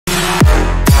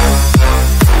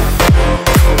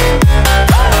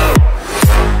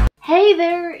Hey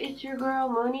there, it's your girl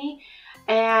Mooney,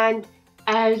 and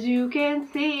as you can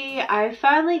see, I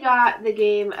finally got the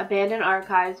game Abandoned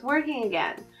Archives working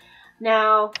again.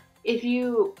 Now, if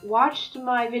you watched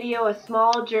my video, A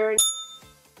Small Journey,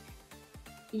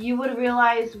 you would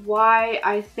realize why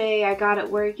I say I got it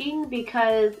working,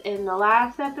 because in the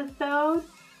last episode,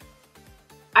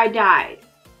 I died.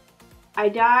 I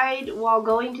died while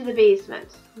going to the basement.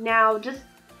 Now, just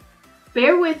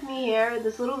bear with me here,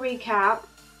 this little recap.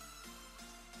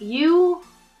 You,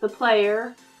 the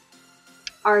player,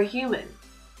 are human,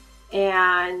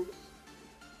 and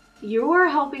you are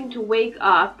helping to wake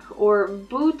up or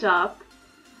boot up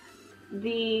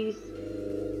these,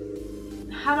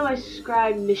 how do I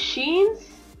describe, machines?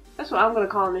 That's what I'm going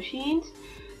to call them, machines,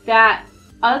 that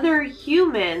other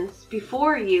humans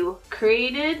before you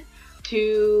created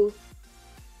to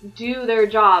do their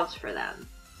jobs for them.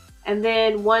 And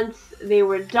then once they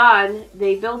were done,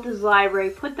 they built this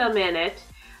library, put them in it,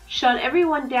 shut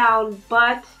everyone down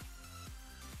but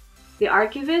the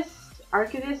archivist, how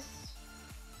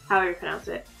do you pronounce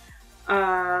it?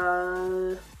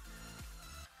 And,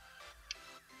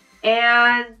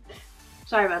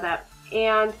 sorry about that.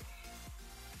 And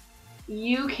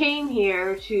you came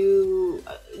here to,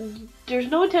 there's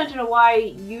no attention to why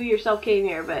you yourself came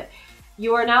here, but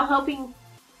you are now helping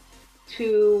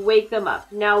to wake them up.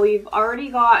 Now we've already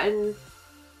gotten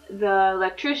the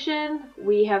electrician,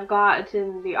 we have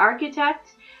gotten the architect,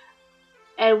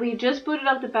 and we just booted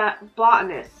up the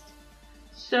botanist.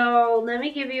 So let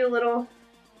me give you a little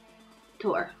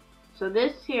tour. So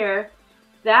this here,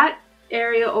 that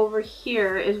area over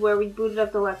here is where we booted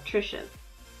up the electrician.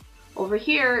 Over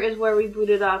here is where we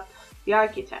booted up the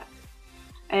architect.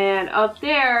 And up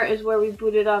there is where we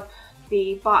booted up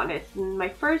the botanist. In my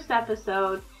first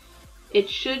episode, it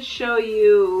should show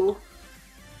you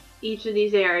each of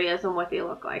these areas and what they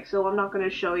look like. So I'm not going to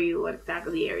show you what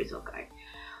exactly the areas look like.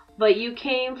 But you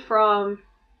came from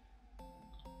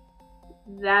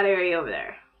that area over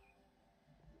there.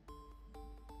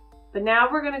 But now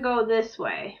we're going to go this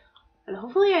way. And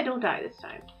hopefully I don't die this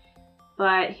time.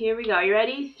 But here we go. You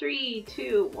ready? 3,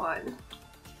 2, 1.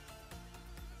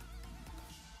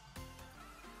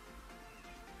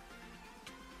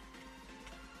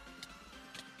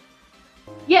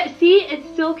 Yeah, see?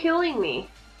 It's still killing me.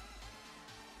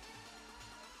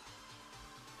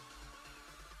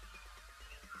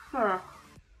 Huh.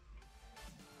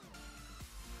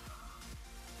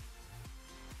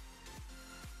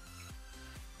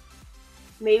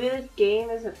 Maybe this game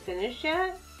isn't finished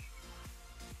yet?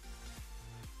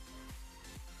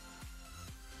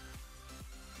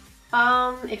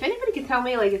 If anybody can tell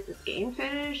me, like, is this game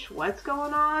finished? What's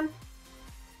going on?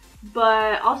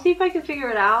 But I'll see if I can figure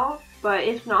it out. But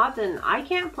if not, then I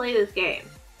can't play this game.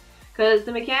 Because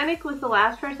the mechanic was the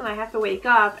last person I have to wake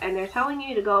up, and they're telling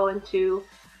you to go into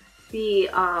the,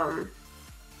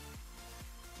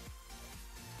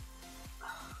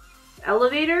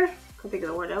 elevator? I can't think of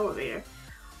the word elevator.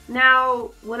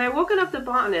 Now, when I woken up the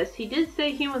botanist, he did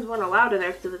say humans weren't allowed in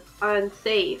there because it's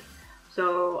unsafe.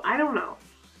 So, I don't know.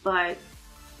 But,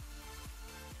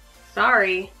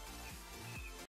 sorry.